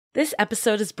This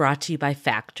episode is brought to you by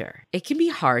Factor. It can be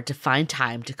hard to find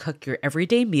time to cook your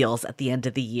everyday meals at the end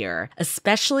of the year,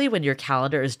 especially when your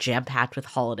calendar is jam-packed with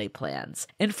holiday plans.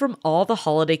 And from all the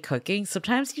holiday cooking,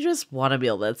 sometimes you just want a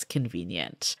meal that's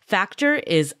convenient. Factor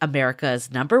is America's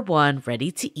 #1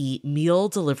 ready-to-eat meal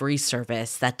delivery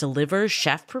service that delivers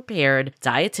chef-prepared,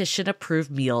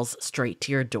 dietitian-approved meals straight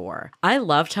to your door. I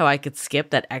loved how I could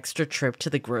skip that extra trip to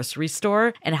the grocery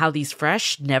store and how these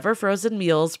fresh, never-frozen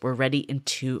meals were ready in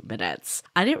 2 minutes.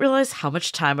 I didn't realize how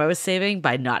much time I was saving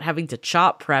by not having to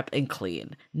chop, prep, and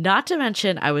clean. Not to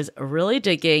mention, I was really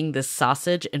digging this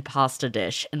sausage and pasta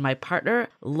dish, and my partner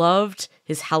loved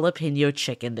his jalapeno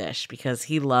chicken dish because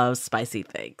he loves spicy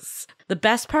things. The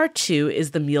best part too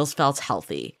is the meals felt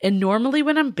healthy, and normally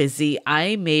when I'm busy,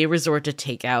 I may resort to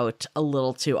takeout a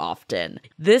little too often.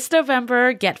 This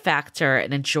November, get Factor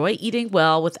and enjoy eating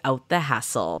well without the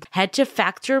hassle. Head to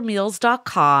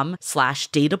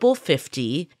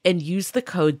factormeals.com/dateable50 and use the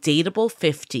code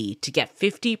dateable50 to get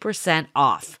 50%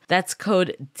 off. That's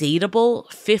code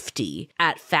dateable50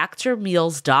 at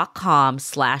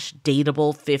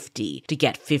factormeals.com/dateable50 to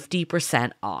get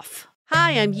 50% off.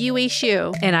 Hi, I'm Yui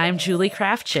Shu. And I'm Julie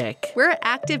Krafchick. We're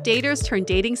active daters turned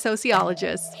dating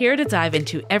sociologists. Here to dive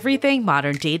into everything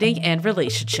modern dating and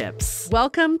relationships.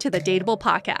 Welcome to the Dateable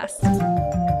podcast.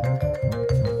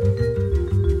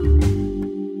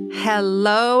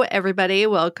 Hello, everybody.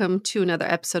 Welcome to another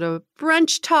episode of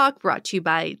Brunch Talk brought to you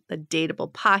by the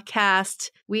Dateable podcast.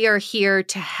 We are here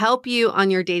to help you on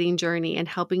your dating journey and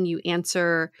helping you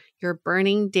answer your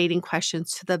burning dating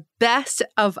questions to the best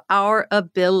of our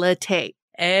ability.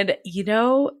 And,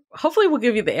 hopefully we'll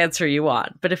give you the answer you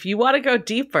want. But if you want to go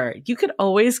deeper, you can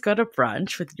always go to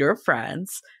brunch with your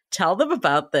friends, tell them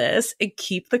about this, and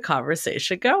keep the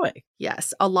conversation going.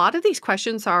 Yes, a lot of these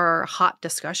questions are hot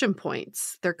discussion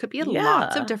points. There could be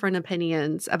lots of different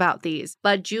opinions about these.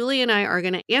 But Julie and I are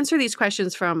going to answer these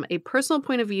questions from a personal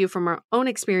point of view, from our own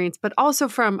experience, but also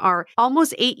from our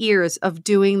almost 8 years of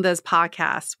doing this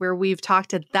podcast, where we've talked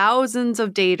to thousands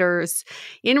of daters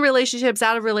in relationships,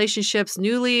 out of relationships,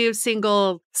 newly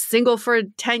single for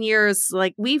 10 years.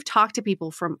 Like, we've talked to people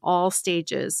from all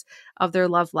stages of their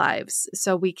love lives,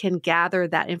 so we can gather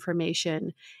that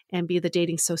information and be the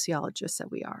dating sociologists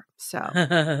that we are. So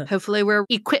hopefully we're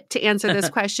equipped to answer this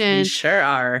question. You sure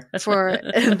are. For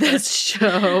this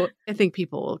show. I think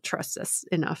people will trust us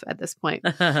enough at this point.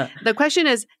 The question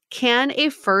is, can a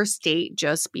first date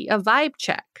just be a vibe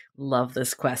check? Love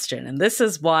this question. And this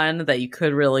is one that you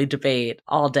could really debate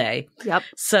all day. Yep.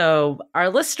 So our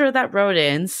listener that wrote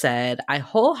in said, I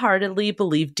wholeheartedly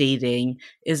believe dating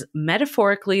is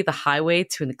metaphorically the highway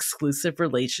to an exclusive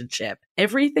relationship.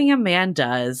 Everything a man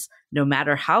does, no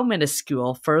matter how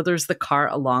minuscule, furthers the car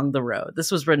along the road.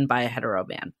 This was written by a hetero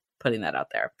man. Putting that out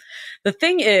there. The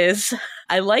thing is,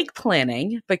 I like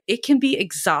planning, but it can be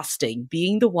exhausting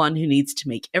being the one who needs to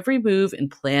make every move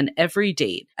and plan every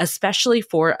date, especially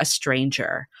for a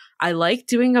stranger. I like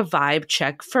doing a vibe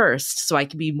check first so I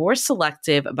can be more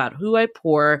selective about who I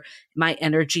pour my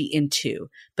energy into,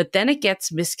 but then it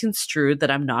gets misconstrued that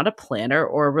I'm not a planner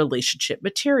or a relationship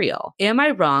material. Am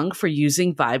I wrong for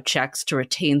using vibe checks to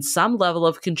retain some level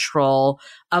of control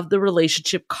of the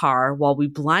relationship car while we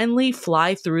blindly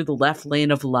fly through the left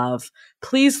lane of love?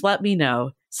 Please let me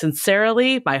know.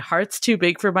 Sincerely, my heart's too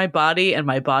big for my body and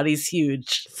my body's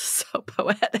huge. So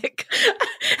poetic.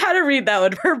 Had to read that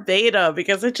one verbatim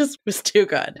because it just was too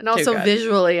good. And also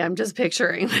visually, I'm just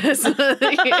picturing this.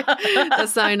 The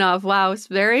sign off. Wow, it's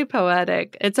very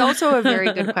poetic. It's also a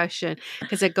very good question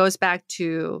because it goes back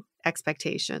to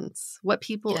expectations, what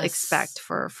people expect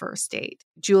for a first date.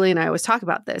 Julie and I always talk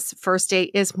about this. First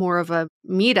date is more of a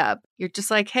meetup. You're just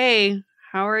like, hey,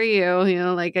 how are you?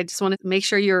 I just want to make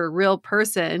sure you're a real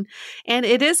person. And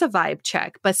it is a vibe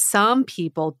check, but some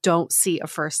people don't see a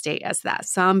first date as that.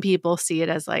 Some people see it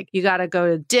as like, you got to go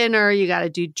to dinner, you got to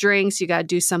do drinks, you got to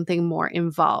do something more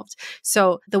involved.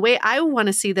 So the way I want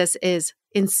to see this is,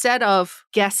 instead of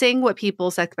guessing what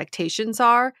people's expectations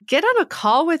are, get on a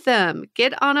call with them,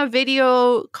 get on a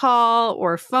video call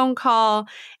or phone call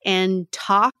and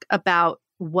talk about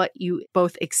what you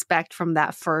both expect from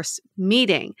that first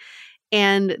meeting.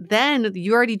 And then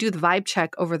you already do the vibe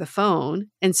check over the phone.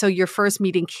 And so your first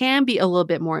meeting can be a little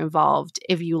bit more involved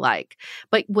if you like.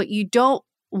 But what you don't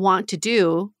want to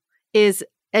do is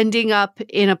ending up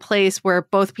in a place where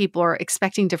both people are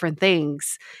expecting different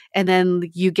things. And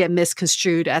then you get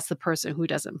misconstrued as the person who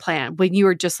doesn't plan when you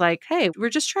are just like, hey, we're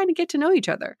just trying to get to know each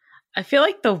other. I feel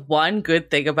like the one good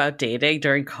thing about dating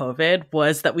during COVID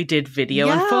was that we did video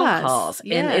and phone calls.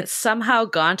 And it's somehow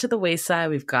gone to the wayside.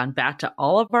 We've gone back to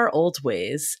all of our old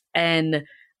ways. And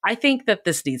I think that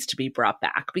this needs to be brought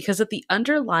back because of the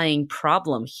underlying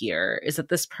problem here is that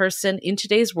this person in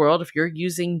today's world, if you're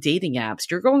using dating apps,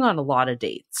 you're going on a lot of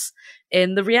dates.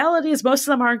 And the reality is most of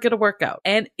them aren't going to work out.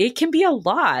 And it can be a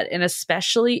lot. And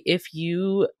especially if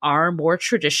you are more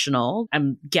traditional,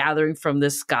 I'm gathering from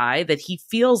this guy that he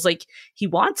feels like he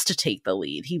wants to take the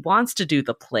lead. He wants to do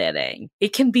the planning.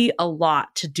 It can be a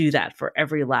lot to do that for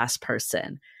every last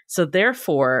person. So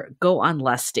therefore, go on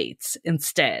less dates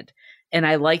instead. And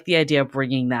I like the idea of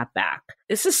bringing that back.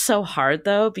 This is so hard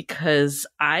though, because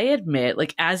I admit,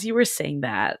 like, as you were saying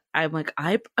that, I'm like,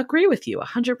 I agree with you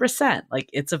 100%. Like,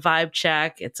 it's a vibe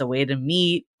check. It's a way to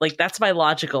meet. Like, that's my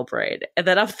logical brain. And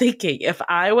then I'm thinking, if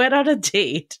I went on a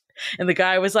date and the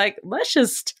guy was like, let's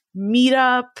just meet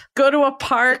up, go to a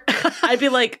park, I'd be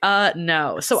like,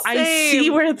 no. So I see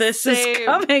where this is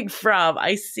coming from.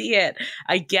 I see it.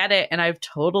 I get it. And I've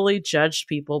totally judged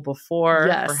people before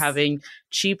for having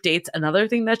cheap dates. Another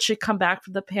thing that should come back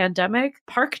from the pandemic,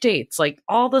 park dates, like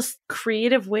all the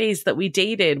creative ways that we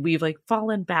dated, we've like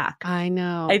fallen back. I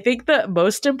know. I think the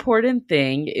most important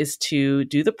thing is to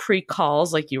do the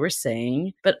pre-calls, like you were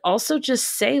saying, but also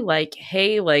just say like,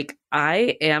 hey, like,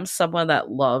 I am someone that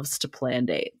loves to plan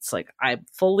dates. Like, I'm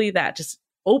fully that, just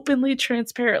openly,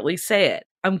 transparently say it.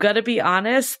 I'm going to be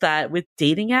honest that with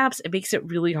dating apps, it makes it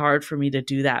really hard for me to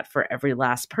do that for every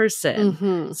last person.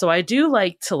 Mm-hmm. So I do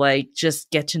like to like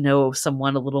just get to know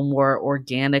someone a little more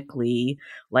organically,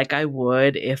 like I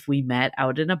would if we met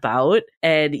out and about,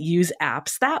 and use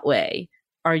apps that way.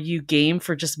 Are you game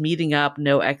for just meeting up,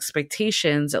 no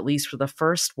expectations, at least for the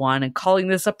first one, and calling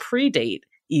this a pre-date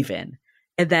even?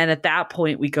 And then at that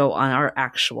point, we go on our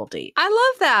actual date. I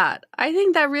love that. I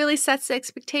think that really sets the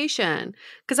expectation.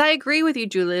 Because I agree with you,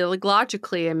 Julia. Like,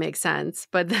 logically, it makes sense.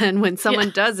 But then when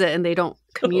someone does it and they don't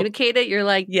communicate it, you're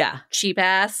like, cheap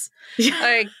ass.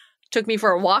 Like, took me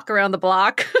for a walk around the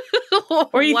block.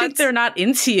 Or you think they're not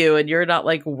into you and you're not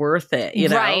like worth it, you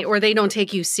know? Right. Or they don't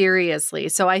take you seriously.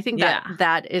 So I think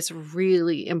that is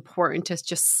really important to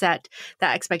just set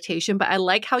that expectation. But I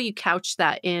like how you couch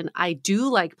that in, I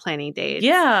do like planning dates.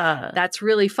 Yeah. That's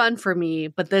really fun for me,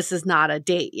 but this is not a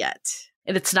date yet.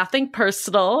 And it's nothing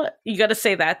personal. You got to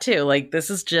say that too. Like,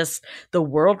 this is just the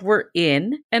world we're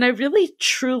in. And I really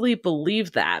truly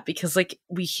believe that because like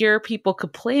we hear people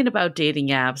complain about dating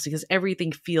apps because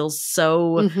everything feels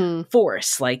so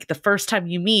forced. Like the first time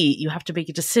you meet, you have to make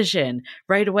a decision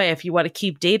right away if you want to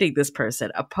keep dating this person,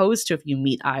 opposed to if you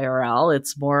meet IRL,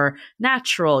 it's more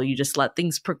natural. You just let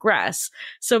things progress.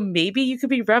 So maybe you could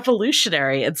be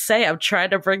revolutionary and say, I'm trying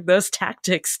to bring those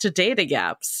tactics to dating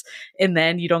apps. And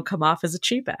then you don't come off as a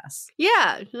cheap ass.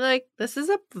 Yeah, like this is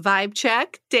a vibe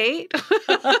check date.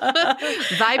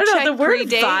 Vibe check. The word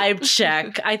pre-date. Vibe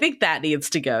check, I think that needs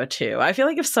to go too. I feel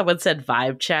like if someone said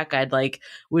vibe check, I'd like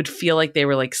would feel like they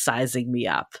were like sizing me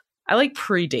up. I like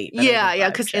pre-date. Yeah,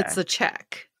 because it's a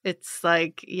check. It's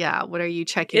like, what are you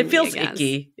checking? It feels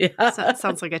icky. Yeah.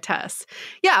 Sounds like a test.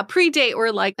 Yeah, pre-date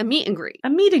or like a meet and greet.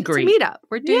 A meet and greet. It's a meetup.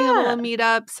 We're doing a little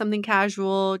meetup, something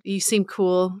casual. You seem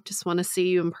cool. Just want to see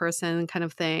you in person kind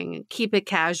of thing. Keep it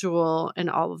casual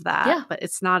and all of that. Yeah. But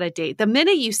it's not a date. The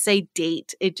minute you say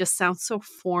date, it just sounds so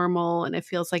formal and it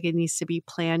feels like it needs to be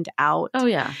planned out. Oh,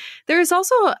 yeah. There is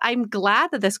also, I'm glad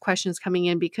that this question is coming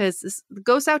in because this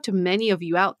goes out to many of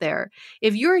you out there.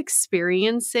 If you're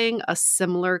experiencing a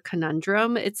similar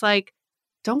conundrum, it's like,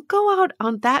 don't go out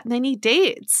on that many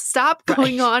dates. Stop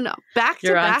going on back-to-back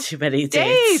You're on too many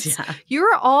dates. Yeah.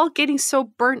 You're all getting so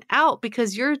burnt out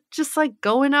because you're just like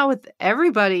going out with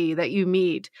everybody that you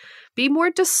meet. Be more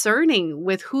discerning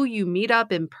with who you meet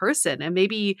up in person. And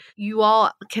maybe you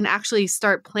all can actually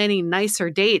start planning nicer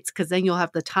dates because then you'll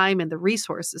have the time and the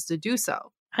resources to do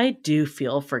so. I do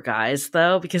feel for guys,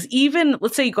 though, because even,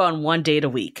 let's say you go on one date a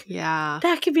week. Yeah.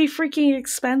 That could be freaking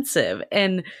expensive.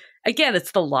 And again,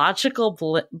 it's the logical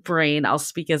brain. I'll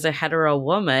speak as a hetero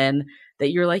woman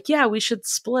that you're like, yeah, we should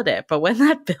split it. But when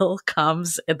that bill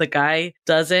comes and the guy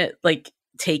doesn't like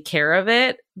take care of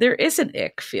it, there is an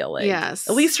ick feeling. Yes.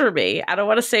 At least for me. I don't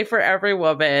want to say for every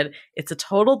woman. It's a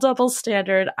total double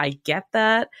standard. I get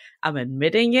that. I'm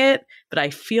admitting it. But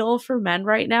I feel for men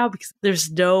right now because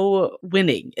there's no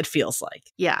winning, it feels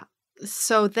like. Yeah.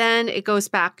 So then it goes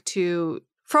back to,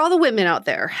 for all the women out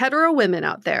there, hetero women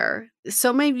out there,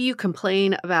 so many of you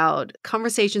complain about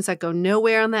conversations that go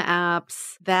nowhere on the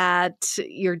apps, that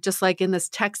you're just like in this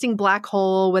texting black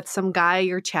hole with some guy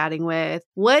you're chatting with.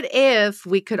 What if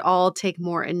we could all take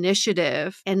more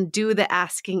initiative and do the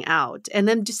asking out and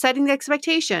then just setting the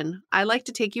expectation? I like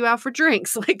to take you out for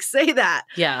drinks. Like, say that.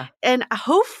 Yeah. And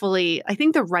hopefully, I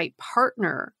think the right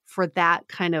partner for that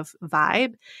kind of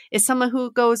vibe is someone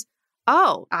who goes,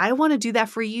 oh, I want to do that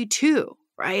for you too.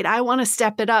 Right? I want to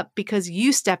step it up because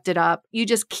you stepped it up. You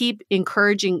just keep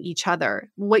encouraging each other.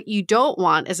 What you don't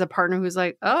want is a partner who's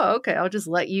like, oh, okay, I'll just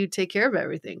let you take care of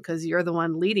everything because you're the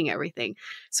one leading everything.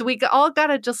 So we all got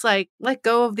to just like let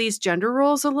go of these gender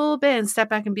roles a little bit and step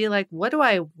back and be like, what do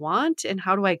I want and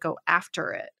how do I go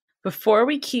after it? Before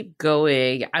we keep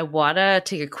going, I want to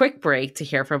take a quick break to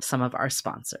hear from some of our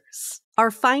sponsors.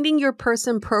 Our Finding Your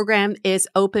Person program is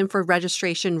open for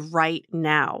registration right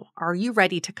now. Are you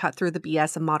ready to cut through the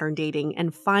BS of modern dating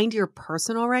and find your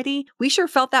person already? We sure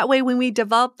felt that way when we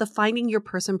developed the Finding Your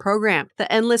Person program. The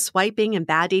endless swiping and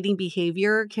bad dating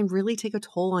behavior can really take a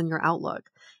toll on your outlook.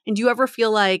 And do you ever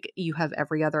feel like you have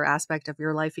every other aspect of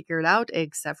your life figured out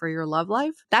except for your love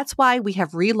life? That's why we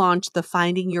have relaunched the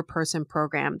Finding Your Person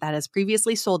program that has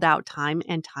previously sold out time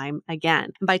and time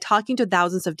again. And by talking to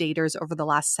thousands of daters over the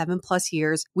last 7+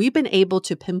 years, we've been able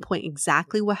to pinpoint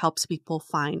exactly what helps people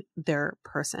find their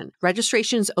person.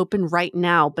 Registration is open right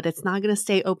now, but it's not going to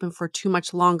stay open for too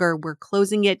much longer. We're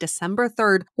closing it December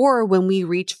 3rd or when we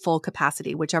reach full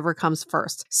capacity, whichever comes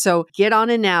first. So get on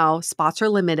it now. Spots are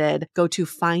limited. Go to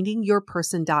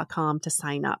findingyourperson.com to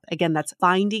sign up. Again, that's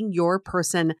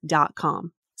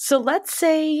findingyourperson.com. So let's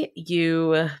say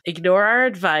you ignore our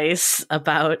advice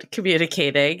about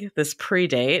communicating this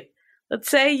pre-date. Let's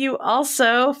say you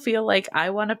also feel like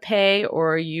I want to pay,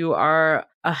 or you are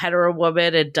a hetero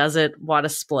woman and doesn't want to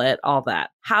split, all that.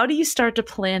 How do you start to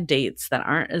plan dates that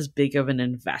aren't as big of an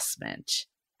investment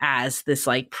as this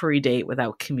like pre-date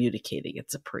without communicating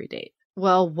it's a pre-date?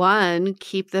 Well, one,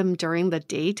 keep them during the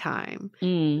daytime.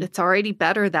 It's already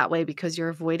better that way because you're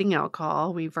avoiding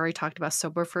alcohol. We've already talked about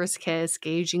sober first kiss,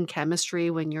 gauging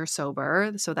chemistry when you're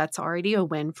sober. So that's already a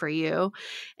win for you.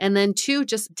 And then two,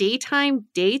 just daytime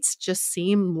dates just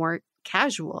seem more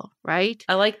casual, right?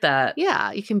 I like that.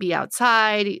 Yeah, you can be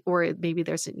outside or maybe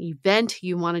there's an event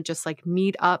you want to just like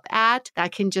meet up at.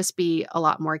 That can just be a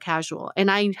lot more casual.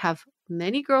 And I have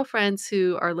many girlfriends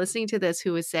who are listening to this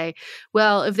who would say,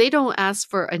 well, if they don't ask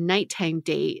for a nighttime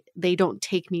date, they don't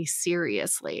take me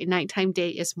seriously. A nighttime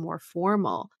date is more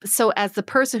formal. So as the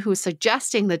person who is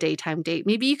suggesting the daytime date,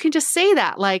 maybe you can just say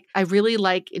that, like, I really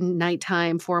like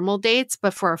nighttime formal dates,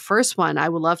 but for our first one, I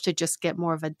would love to just get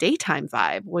more of a daytime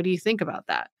vibe. What do you think about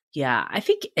that? Yeah, I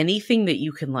think anything that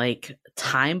you can like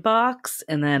time box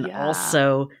and then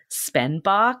also spend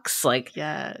box, like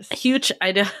huge.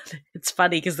 I know it's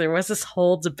funny because there was this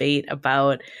whole debate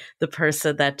about the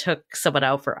person that took someone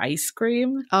out for ice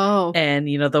cream. Oh, and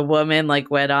you know, the woman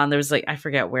like went on, there was like, I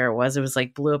forget where it was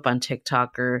like blew up on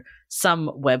TikTok or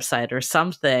some website or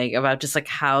something about just like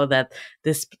how that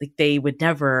this, like, they would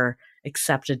never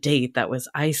accept a date that was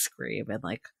ice cream and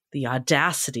like the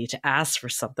audacity to ask for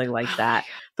something like that.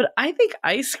 But I think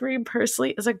ice cream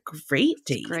personally is a great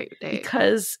date.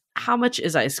 Because how much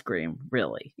is ice cream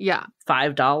really? Yeah.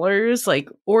 $5, like,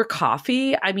 or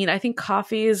coffee. I mean, I think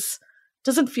coffee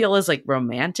doesn't feel as like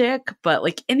romantic, but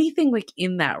like anything like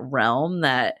in that realm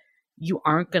that you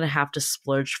aren't going to have to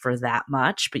splurge for that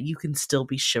much, but you can still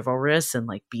be chivalrous and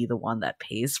like be the one that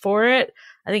pays for it.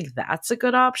 I think that's a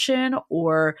good option.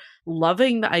 Or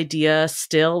loving the idea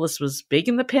still, this was big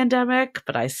in the pandemic,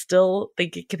 but I still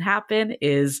think it can happen,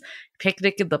 is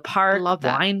picnic in the park,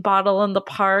 wine bottle in the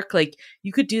park. Like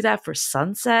you could do that for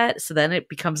sunset. So then it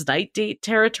becomes night date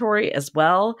territory as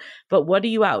well. But what are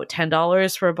you out?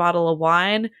 $10 for a bottle of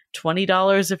wine,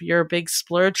 $20 if you're a big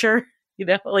splurger. You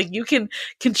know, like you can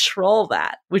control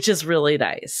that, which is really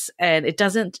nice. And it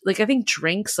doesn't, like, I think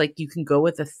drinks, like you can go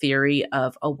with a theory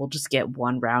of, oh, we'll just get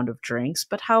one round of drinks.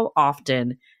 But how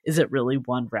often is it really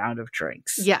one round of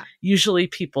drinks? Yeah. Usually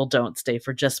people don't stay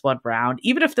for just one round,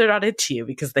 even if they're not into you,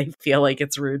 because they feel like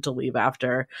it's rude to leave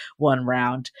after one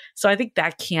round. So I think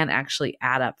that can actually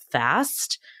add up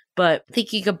fast. But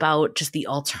thinking about just the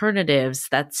alternatives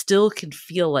that still can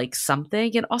feel like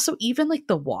something, and also even like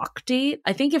the walk date.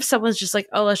 I think if someone's just like,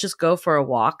 oh, let's just go for a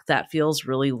walk, that feels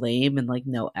really lame and like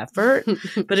no effort.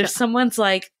 But if someone's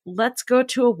like, let's go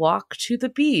to a walk to the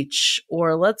beach,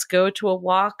 or let's go to a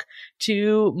walk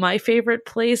to my favorite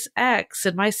place X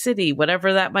in my city,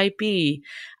 whatever that might be,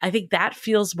 I think that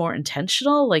feels more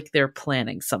intentional, like they're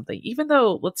planning something, even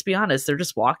though, let's be honest, they're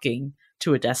just walking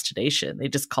to a destination. They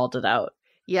just called it out.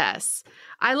 Yes.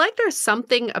 I like there's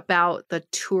something about the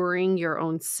touring your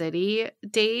own city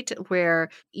date where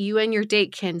you and your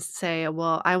date can say,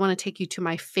 well, I want to take you to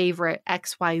my favorite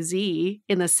XYZ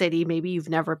in the city. Maybe you've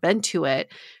never been to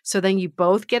it. So then you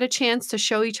both get a chance to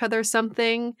show each other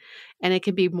something and it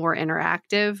can be more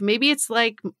interactive. Maybe it's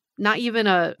like not even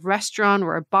a restaurant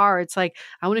or a bar. It's like,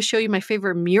 I want to show you my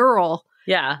favorite mural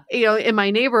Yeah. In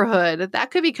my neighborhood.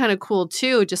 That could be kind of cool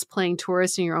too, just playing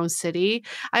tourist in your own city.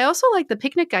 I also like the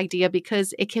picnic idea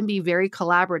because it can be very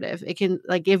collaborative. It can,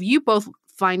 like, if you both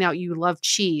find out you love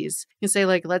cheese, you say,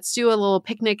 like, let's do a little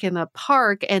picnic in the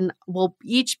park and we'll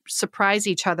each surprise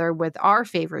each other with our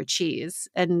favorite cheese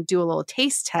and do a little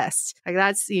taste test. Like,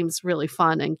 that seems really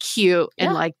fun and cute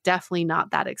and like definitely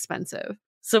not that expensive.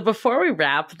 So before we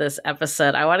wrap this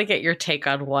episode, I want to get your take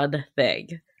on one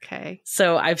thing. Okay.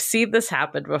 So I've seen this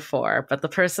happen before, but the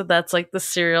person that's like the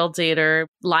serial dater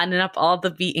lining up all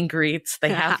the meet and greets, they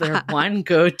have their one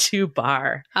go-to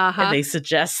bar. And they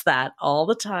suggest that all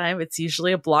the time. It's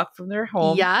usually a block from their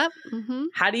home. Yeah.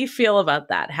 How do you feel about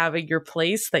that? Having your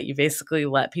place that you basically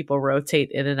let people rotate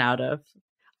in and out of?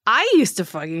 I used to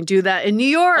fucking do that in New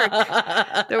York.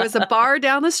 There was a bar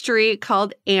down the street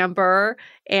called Amber,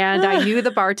 and I knew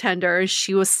the bartender.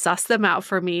 She was suss them out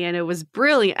for me, and it was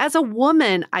brilliant. As a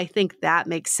woman, I think that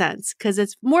makes sense because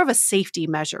it's more of a safety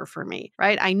measure for me,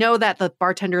 right? I know that the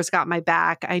bartender's got my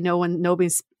back. I know when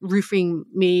nobody's roofing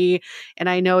me, and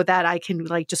I know that I can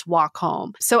like just walk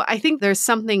home. So I think there's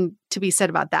something to be said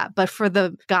about that. But for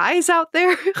the guys out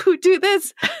there who do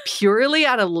this purely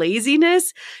out of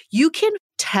laziness, you can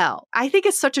tell. I think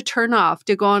it's such a turnoff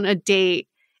to go on a date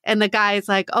and the guy is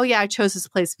like, oh yeah, I chose this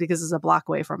place because it's a block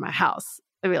away from my house.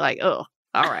 I'd be like, oh,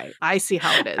 all right. I see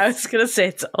how it is. I was going to say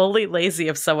it's only lazy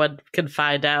if someone can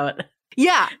find out.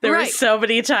 Yeah, there were so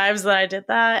many times that I did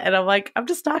that. And I'm like, I'm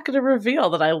just not going to reveal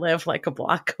that I live like a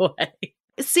block away.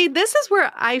 See, this is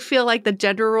where I feel like the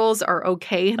gender roles are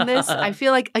okay in this. I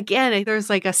feel like, again, there's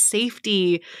like a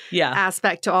safety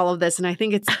aspect to all of this. And I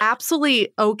think it's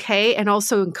absolutely okay and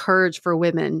also encouraged for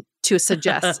women to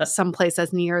suggest someplace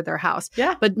that's near their house.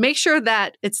 Yeah. But make sure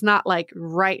that it's not like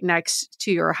right next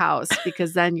to your house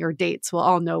because then your dates will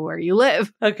all know where you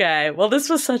live. Okay. Well, this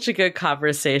was such a good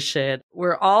conversation.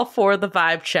 We're all for the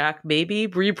vibe check. Maybe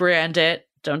rebrand it.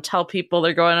 Don't tell people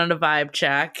they're going on a vibe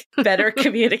check. Better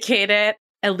communicate it.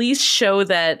 At least show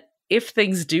that if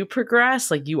things do progress,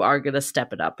 like you are going to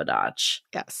step it up a notch.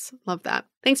 Yes. Love that.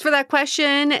 Thanks for that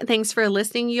question. Thanks for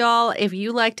listening, y'all. If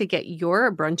you like to get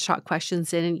your brunch talk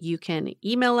questions in, you can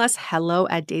email us.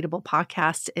 hello@Dateable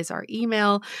Podcast is our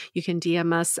email. You can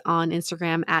DM us on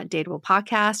Instagram @Dateable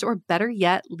Podcast, or better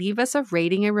yet, leave us a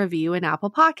rating and review in Apple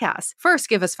Podcasts. First,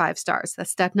 give us 5 stars. That's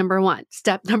step number 1.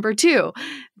 Step number 2,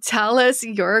 tell us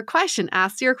your question.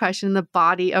 Ask your question in the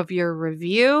body of your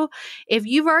review. If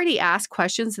you've already asked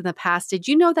questions in the past, did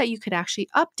you know that you could actually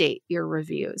update your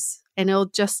reviews? And it'll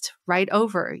just write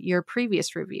over your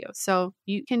previous review. So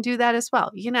you can do that as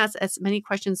well. You can ask as many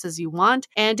questions as you want.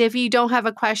 And if you don't have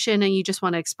a question and you just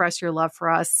want to express your love for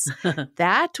us,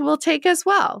 that will take as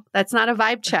well. That's not a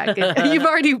vibe check. You've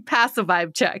already passed a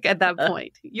vibe check at that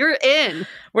point. You're in.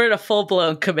 We're in a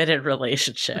full-blown committed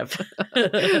relationship.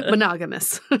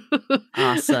 Monogamous.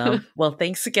 Awesome. Well,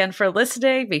 thanks again for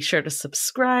listening. Make sure to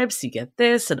subscribe so you get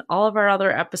this and all of our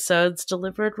other episodes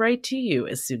delivered right to you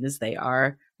as soon as they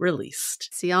are released.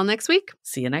 See y'all next week.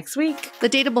 See you next week. The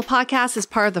Dateable Podcast is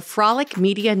part of the Frolic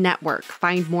Media Network.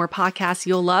 Find more podcasts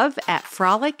you'll love at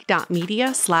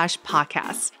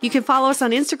frolic.media/podcasts. You can follow us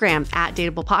on Instagram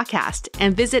 @Dateable Podcast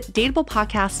and visit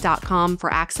dateablepodcast.com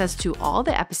for access to all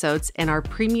the episodes and our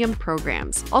premium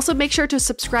programs. Also, make sure to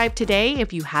subscribe today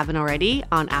if you haven't already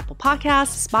on Apple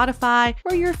Podcasts, Spotify,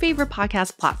 or your favorite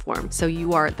podcast platform so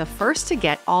you are the first to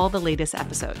get all the latest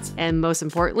episodes. And most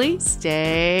importantly,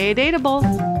 stay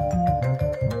dateable.